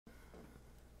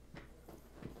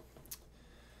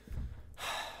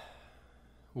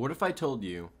What if I told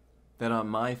you that on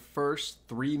my first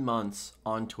 3 months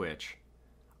on Twitch,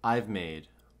 I've made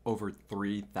over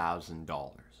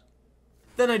 $3,000?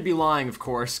 Then I'd be lying, of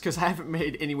course, because I haven't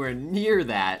made anywhere near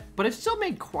that, but I've still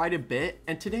made quite a bit,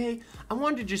 and today I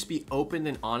wanted to just be open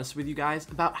and honest with you guys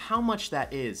about how much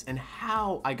that is and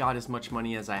how I got as much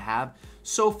money as I have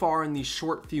so far in these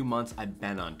short few months I've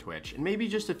been on Twitch, and maybe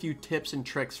just a few tips and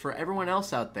tricks for everyone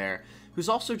else out there who's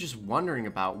also just wondering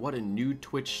about what a new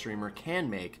Twitch streamer can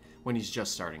make when he's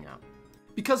just starting out.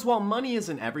 Because while money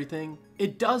isn't everything,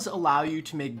 it does allow you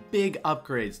to make big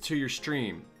upgrades to your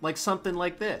stream, like something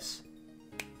like this.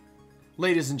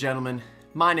 Ladies and gentlemen,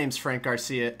 my name's Frank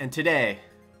Garcia, and today,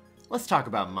 let's talk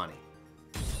about money.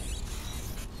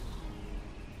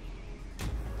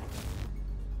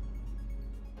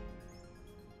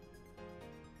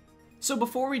 So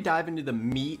before we dive into the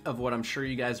meat of what I'm sure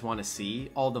you guys want to see,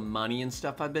 all the money and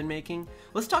stuff I've been making,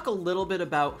 let's talk a little bit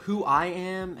about who I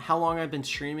am, how long I've been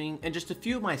streaming, and just a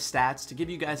few of my stats to give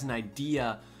you guys an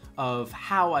idea of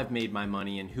how I've made my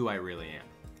money and who I really am.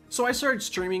 So I started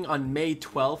streaming on May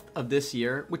 12th of this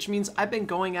year, which means I've been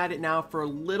going at it now for a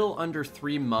little under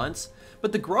 3 months,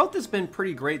 but the growth has been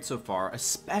pretty great so far,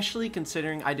 especially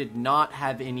considering I did not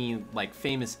have any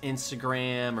famous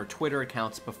Instagram or Twitter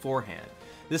accounts beforehand.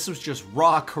 This was just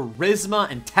raw charisma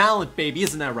and talent, baby.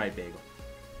 Isn't that right, Bagel?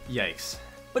 Yikes.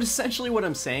 But essentially what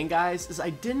I'm saying, guys, is I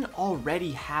didn't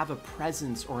already have a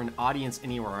presence or an audience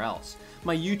anywhere else.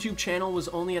 My YouTube channel was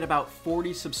only at about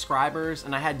 40 subscribers,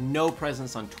 and I had no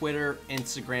presence on Twitter,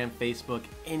 Instagram, Facebook,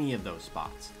 any of those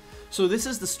spots. So this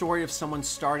is the story of someone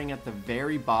starting at the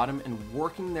very bottom and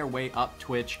working their way up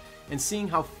Twitch and seeing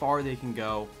how far they can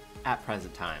go at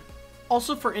present time.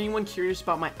 Also, for anyone curious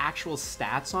about my actual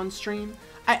stats on stream,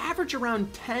 I average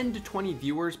around 10 to 20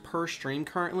 viewers per stream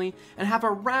currently and have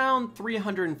around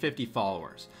 350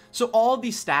 followers. So all of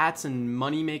these stats and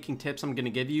money-making tips I'm going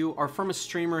to give you are from a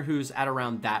streamer who's at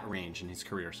around that range in his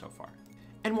career so far.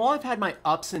 And while I've had my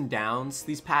ups and downs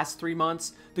these past 3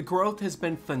 months, the growth has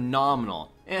been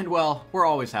phenomenal. And well, we're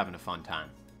always having a fun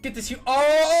time. Get this,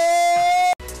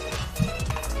 oh!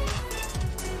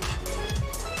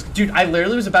 Dude, I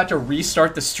literally was about to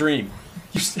restart the stream.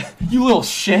 You little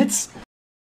shits!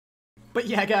 But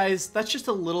yeah, guys, that's just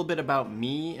a little bit about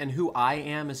me and who I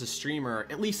am as a streamer,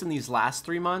 at least in these last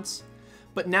 3 months.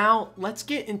 But now, let's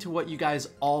get into what you guys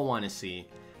all want to see,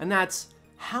 and that's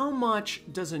how much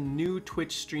does a new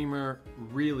Twitch streamer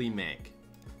really make?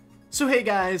 So hey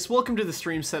guys, welcome to the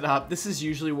stream setup. This is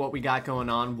usually what we got going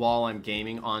on while I'm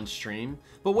gaming on stream.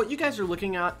 But what you guys are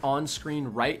looking at on screen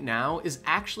right now is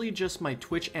actually just my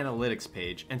Twitch analytics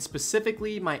page, and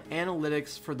specifically my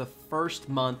analytics for the first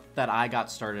month that I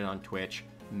got started on Twitch,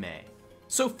 May.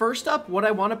 So first up, what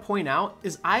I want to point out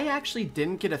is I actually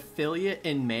didn't get affiliate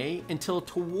in May until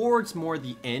towards more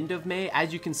the end of May.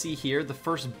 As you can see here, the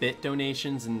first bit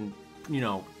donations and,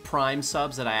 Prime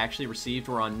subs that I actually received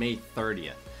were on May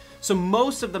 30th. So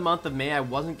most of the month of May, I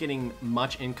wasn't getting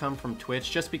much income from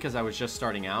Twitch just because I was just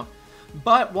starting out.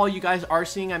 But while you guys are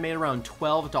seeing I made around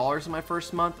 $12 in my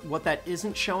first month, what that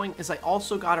isn't showing is I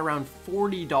also got around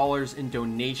 $40 in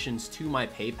donations to my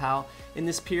PayPal in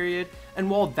this period. And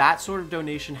while that sort of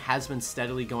donation has been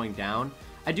steadily going down,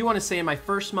 I do want to say in my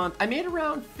first month, I made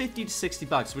around 50 to 60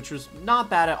 bucks, which was not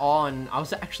bad at all, and I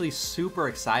was actually super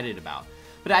excited about.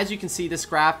 But as you can see, this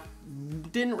graph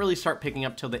didn't really start picking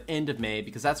up till the end of May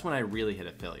because that's when I really hit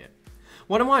affiliate.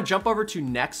 What I want to jump over to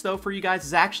next though for you guys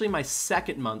is actually my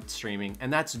second month streaming,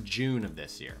 and that's June of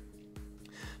this year.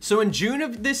 So in June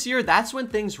of this year, that's when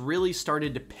things really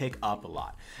started to pick up a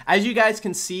lot. As you guys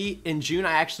can see, in June,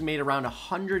 I actually made around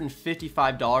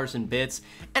 $155 in bits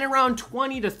and around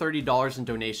 $20 to $30 in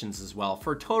donations as well,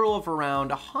 for a total of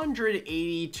around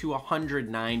 $180 to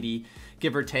 $190,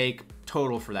 give or take,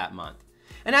 total for that month.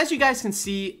 And as you guys can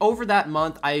see, over that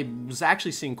month, I was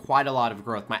actually seeing quite a lot of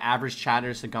growth. My average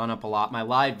chatters had gone up a lot. My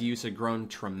live views had grown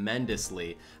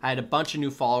tremendously. I had a bunch of new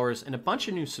followers and a bunch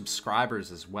of new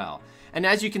subscribers as well. And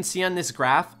as you can see on this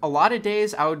graph, a lot of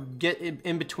days I would get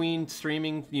in between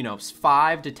streaming,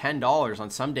 $5 to $10,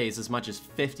 on some days as much as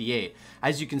 58.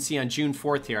 As you can see on June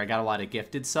 4th here, I got a lot of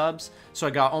gifted subs. So I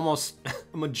got almost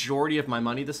a majority of my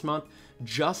money this month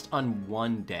just on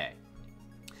one day.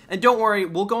 And don't worry,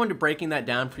 we'll go into breaking that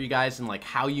down for you guys and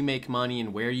how you make money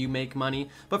and where you make money.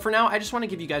 But for now, I just want to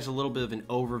give you guys a little bit of an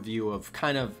overview of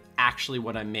kind of actually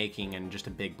what I'm making and just a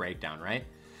big breakdown, right?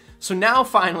 So now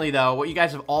finally though, what you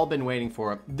guys have all been waiting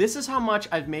for, this is how much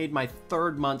I've made my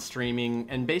third month streaming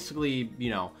and basically,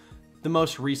 the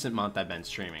most recent month I've been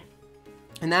streaming.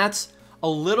 And that's a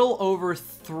little over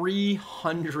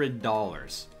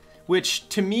 $300. which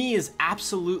to me is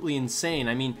absolutely insane.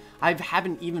 I mean, I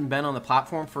haven't even been on the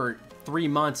platform for 3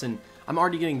 months and I'm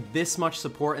already getting this much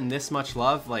support and this much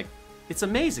love. Like, it's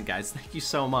amazing, guys. Thank you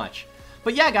so much.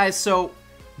 But yeah, guys, so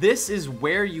this is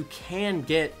where you can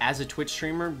get as a Twitch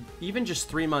streamer, even just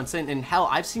 3 months in. And hell,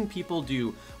 I've seen people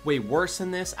do way worse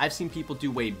than this. I've seen people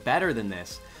do way better than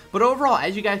this. But overall,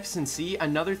 as you guys can see,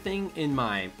 another thing in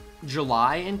my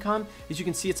July income is you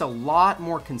can see it's a lot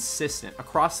more consistent.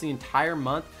 Across the entire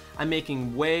month, I'm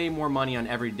making way more money on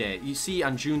every day. You see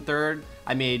on June 3rd,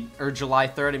 July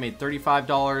 3rd, I made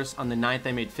 $35. On the 9th,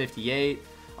 I made $58.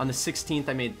 On the 16th,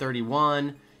 I made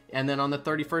 $31. And then on the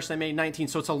 31st, I made $19.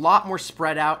 So it's a lot more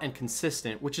spread out and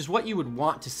consistent, which is what you would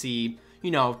want to see,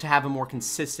 you know, to have a more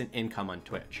consistent income on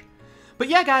Twitch. But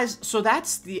yeah, guys, so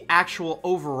that's the actual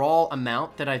overall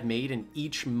amount that I've made in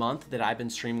each month that I've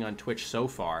been streaming on Twitch so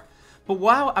far. But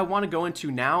what I want to go into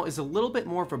now is a little bit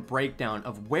more of a breakdown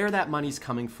of where that money's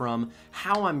coming from,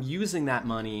 how I'm using that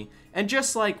money, and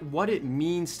just like what it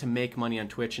means to make money on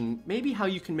Twitch and maybe how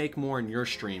you can make more in your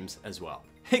streams as well.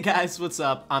 Hey guys, what's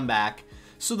up? I'm back.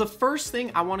 So the first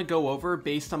thing I want to go over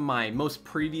based on my most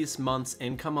previous month's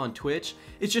income on Twitch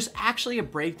is just actually a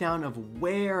breakdown of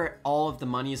where all of the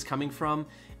money is coming from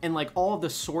and like all of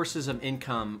the sources of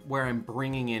income where I'm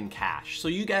bringing in cash. So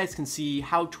you guys can see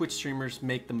how Twitch streamers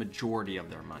make the majority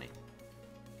of their money.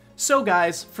 So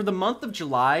guys, for the month of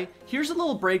July, here's a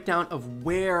little breakdown of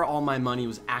where all my money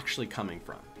was actually coming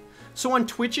from. So on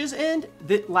Twitch's end,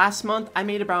 last month I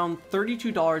made around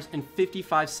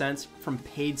 $32.55 from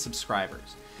paid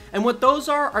subscribers. And what those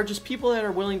are just people that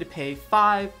are willing to pay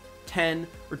 $5, $10,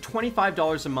 or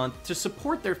 $25 a month to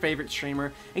support their favorite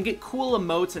streamer and get cool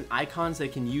emotes and icons they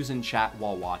can use in chat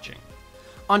while watching.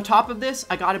 On top of this,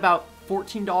 I got about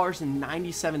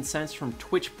 $14.97 from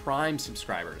Twitch Prime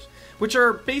subscribers, which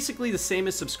are basically the same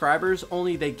as subscribers,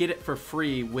 only they get it for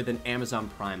free with an Amazon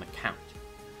Prime account.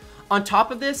 On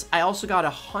top of this, I also got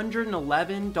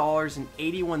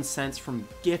 $111.81 from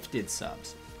gifted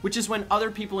subs, which is when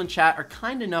other people in chat are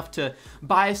kind enough to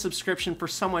buy a subscription for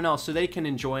someone else so they can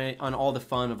enjoy on all the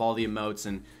fun of all the emotes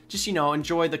and just, you know,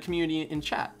 enjoy the community in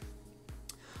chat.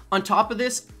 On top of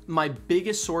this, my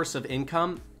biggest source of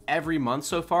income every month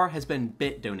so far has been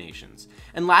bit donations.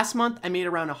 And last month, I made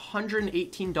around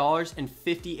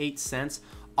 $118.58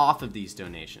 off of these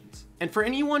donations. And for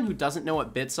anyone who doesn't know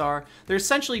what bits are, they're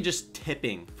essentially just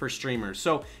tipping for streamers.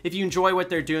 So if you enjoy what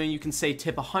they're doing, you can say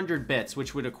tip 100 bits,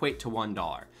 which would equate to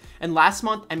 $1. And last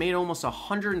month, I made almost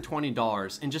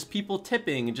 $120 in just people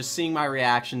tipping and just seeing my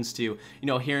reactions to, you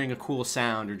know, hearing a cool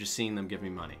sound or just seeing them give me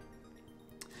money.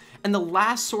 And the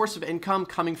last source of income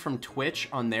coming from Twitch,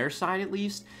 on their side at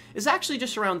least, is actually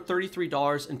just around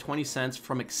 $33.20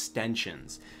 from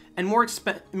extensions. And more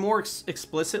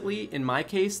explicitly, in my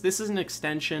case, this is an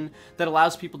extension that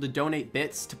allows people to donate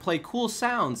bits to play cool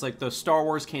sounds like the Star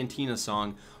Wars Cantina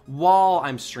song while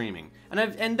I'm streaming.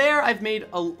 And there I've made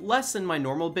less than my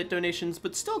normal bit donations,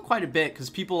 but still quite a bit because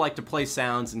people like to play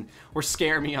sounds or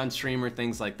scare me on stream or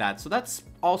things like that. So that's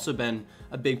also been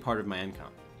a big part of my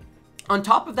income. On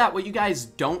top of that, what you guys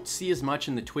don't see as much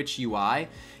in the Twitch UI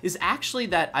is actually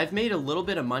that I've made a little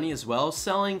bit of money as well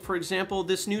selling, for example,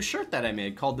 this new shirt that I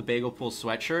made called the Bagel Pool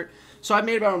sweatshirt. So I've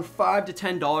made around $5 to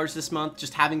 $10 this month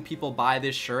just having people buy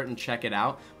this shirt and check it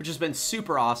out, which has been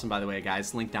super awesome, by the way,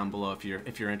 guys. Link down below if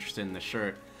you're interested in the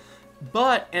shirt.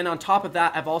 And on top of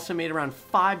that, I've also made around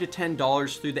 $5 to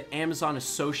 $10 through the Amazon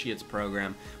Associates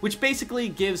program, which basically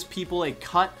gives people a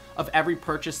cut of every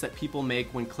purchase that people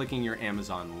make when clicking your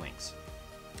Amazon links.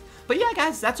 But yeah,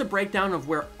 guys, that's a breakdown of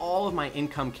where all of my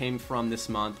income came from this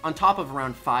month, on top of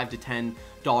around $5 to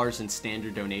 $10 in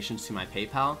standard donations to my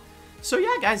PayPal. So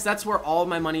yeah, guys, that's where all of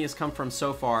my money has come from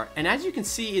so far. And as you can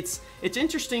see, it's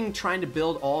interesting trying to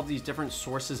build all of these different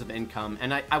sources of income.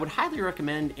 And I would highly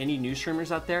recommend any new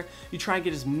streamers out there, you try and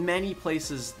get as many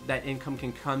places that income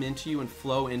can come into you and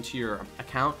flow into your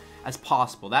account as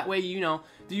possible. That way, you know,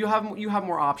 you have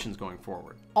more options going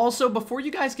forward. Also, before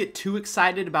you guys get too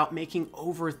excited about making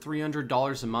over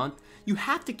 $300 a month, you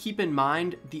have to keep in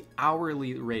mind the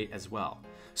hourly rate as well.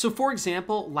 So for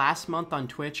example, last month on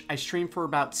Twitch, I streamed for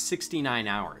about 69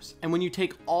 hours. And when you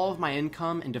take all of my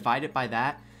income and divide it by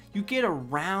that, you get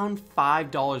around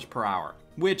 $5 per hour,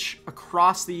 which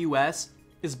across the US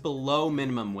is below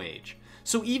minimum wage.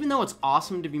 So even though it's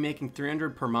awesome to be making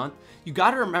 $300 per month, you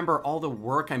gotta remember all the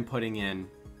work I'm putting in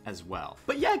as well.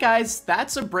 But yeah, guys,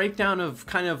 that's a breakdown of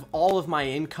kind of all of my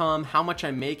income, how much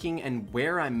I'm making, and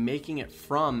where I'm making it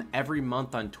from every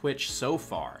month on Twitch so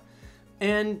far.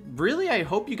 And really, I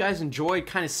hope you guys enjoyed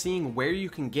kind of seeing where you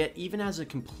can get even as a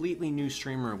completely new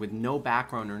streamer with no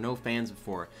background or no fans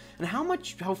before, and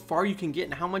how far you can get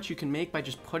and how much you can make by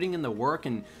just putting in the work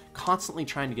and constantly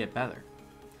trying to get better.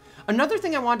 Another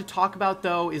thing I wanted to talk about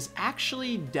though is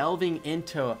actually delving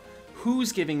into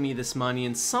who's giving me this money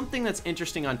and something that's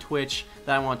interesting on Twitch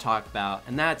that I want to talk about,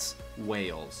 and that's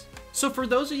whales. So for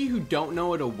those of you who don't know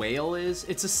what a whale is,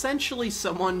 it's essentially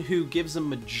someone who gives a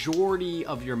majority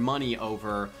of your money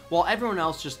over, while everyone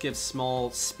else just gives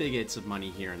small spigots of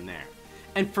money here and there.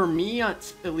 And for me,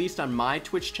 at least on my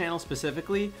Twitch channel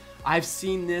specifically, I've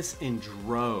seen this in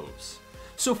droves.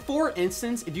 So for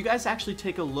instance, if you guys actually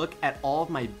take a look at all of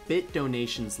my bit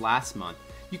donations last month,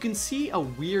 you can see a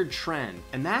weird trend,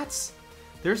 and that's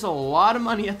there's a lot of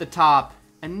money at the top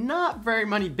and not very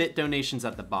many bit donations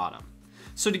at the bottom.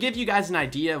 So to give you guys an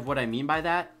idea of what I mean by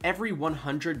that, every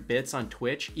 100 bits on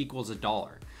Twitch equals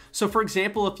 $1. So for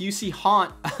example, if you see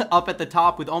Haunt up at the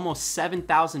top with almost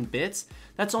 7,000 bits,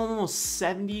 that's almost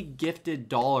 70 gifted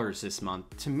dollars this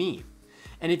month to me.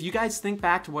 And if you guys think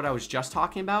back to what I was just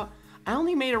talking about, I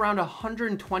only made around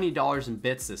 $120 in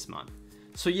bits this month.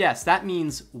 So yes, that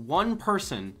means one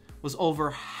person was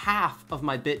over half of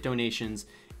my bit donations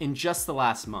in just the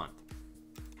last month.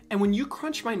 And when you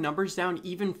crunch my numbers down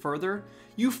even further,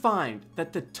 you find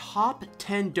that the top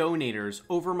 10 donators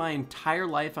over my entire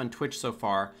life on Twitch so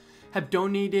far have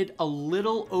donated a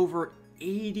little over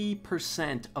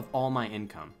 80% of all my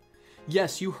income.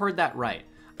 Yes, you heard that right.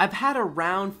 I've had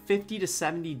around 50 to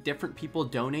 70 different people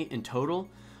donate in total,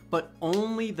 but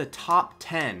only the top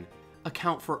 10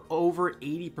 account for over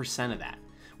 80% of that,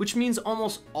 which means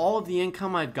almost all of the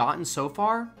income I've gotten so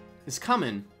far is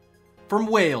coming from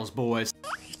whales, boys.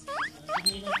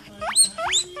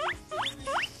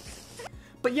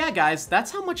 But yeah guys, that's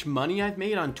how much money I've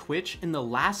made on Twitch in the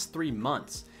last 3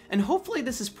 months. And hopefully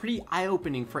this is pretty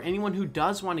eye-opening for anyone who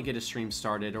does want to get a stream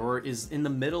started or is in the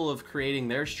middle of creating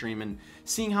their stream and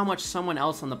seeing how much someone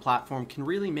else on the platform can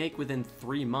really make within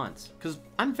 3 months. Because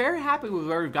I'm very happy with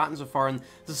where we've gotten so far, and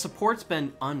the support's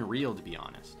been unreal, to be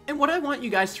honest. And what I want you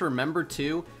guys to remember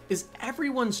too is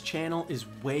everyone's channel is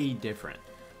way different.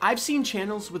 I've seen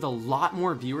channels with a lot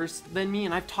more viewers than me,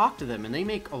 and I've talked to them and they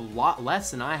make a lot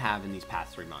less than I have in these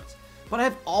past 3 months. But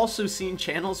I've also seen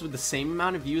channels with the same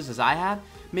amount of views as I have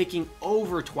making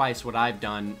over twice what I've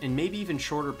done in maybe even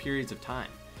shorter periods of time.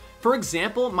 For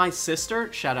example, my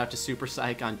sister, shout out to Super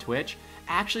Psych on Twitch,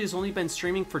 actually has only been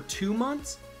streaming for 2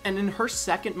 months, and in her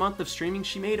second month of streaming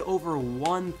she made over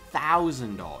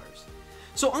 $1,000.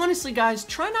 So honestly guys,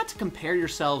 try not to compare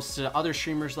yourselves to other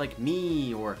streamers like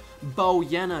me or Bo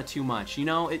Yena too much. You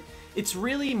know, it's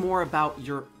really more about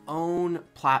your own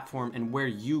platform and where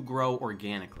you grow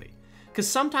organically. Because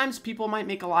sometimes people might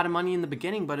make a lot of money in the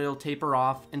beginning, but it'll taper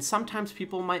off, and sometimes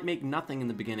people might make nothing in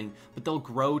the beginning, but they'll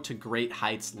grow to great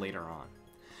heights later on.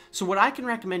 So what I can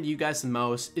recommend to you guys the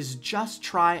most is just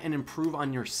try and improve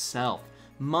on yourself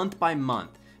month by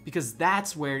month, because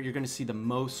that's where you're going to see the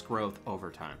most growth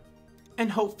over time. And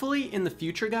hopefully in the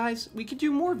future guys, we could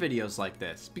do more videos like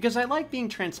this, because I like being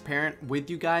transparent with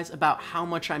you guys about how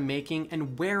much I'm making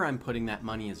and where I'm putting that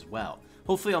money as well.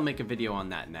 Hopefully I'll make a video on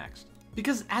that next.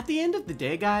 Because at the end of the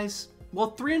day guys,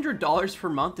 while $300 per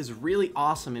month is really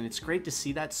awesome and it's great to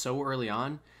see that so early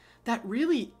on, that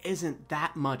really isn't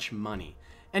that much money.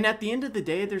 And at the end of the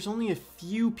day, there's only a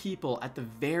few people at the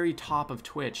very top of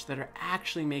Twitch that are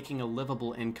actually making a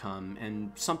livable income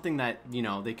and something that, you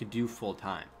know, they could do full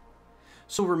time.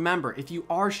 So remember, if you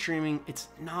are streaming, it's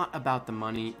not about the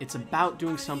money, it's about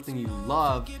doing something you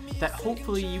love that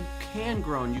hopefully you can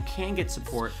grow and you can get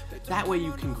support. That way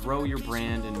you can grow your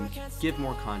brand and give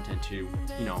more content to,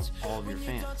 you know, all of your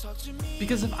fans.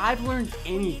 Because if I've learned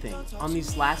anything on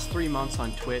these last 3 months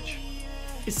on Twitch,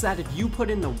 it's that if you put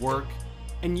in the work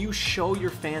and you show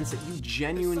your fans that you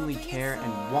genuinely care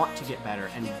and want to get better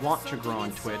and want to grow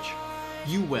on Twitch,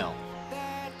 you will.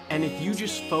 And if you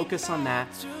just focus on that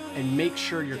and make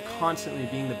sure you're constantly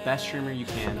being the best streamer you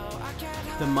can,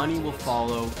 the money will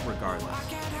follow regardless.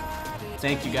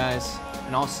 Thank you guys,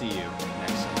 and I'll see you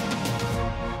next time.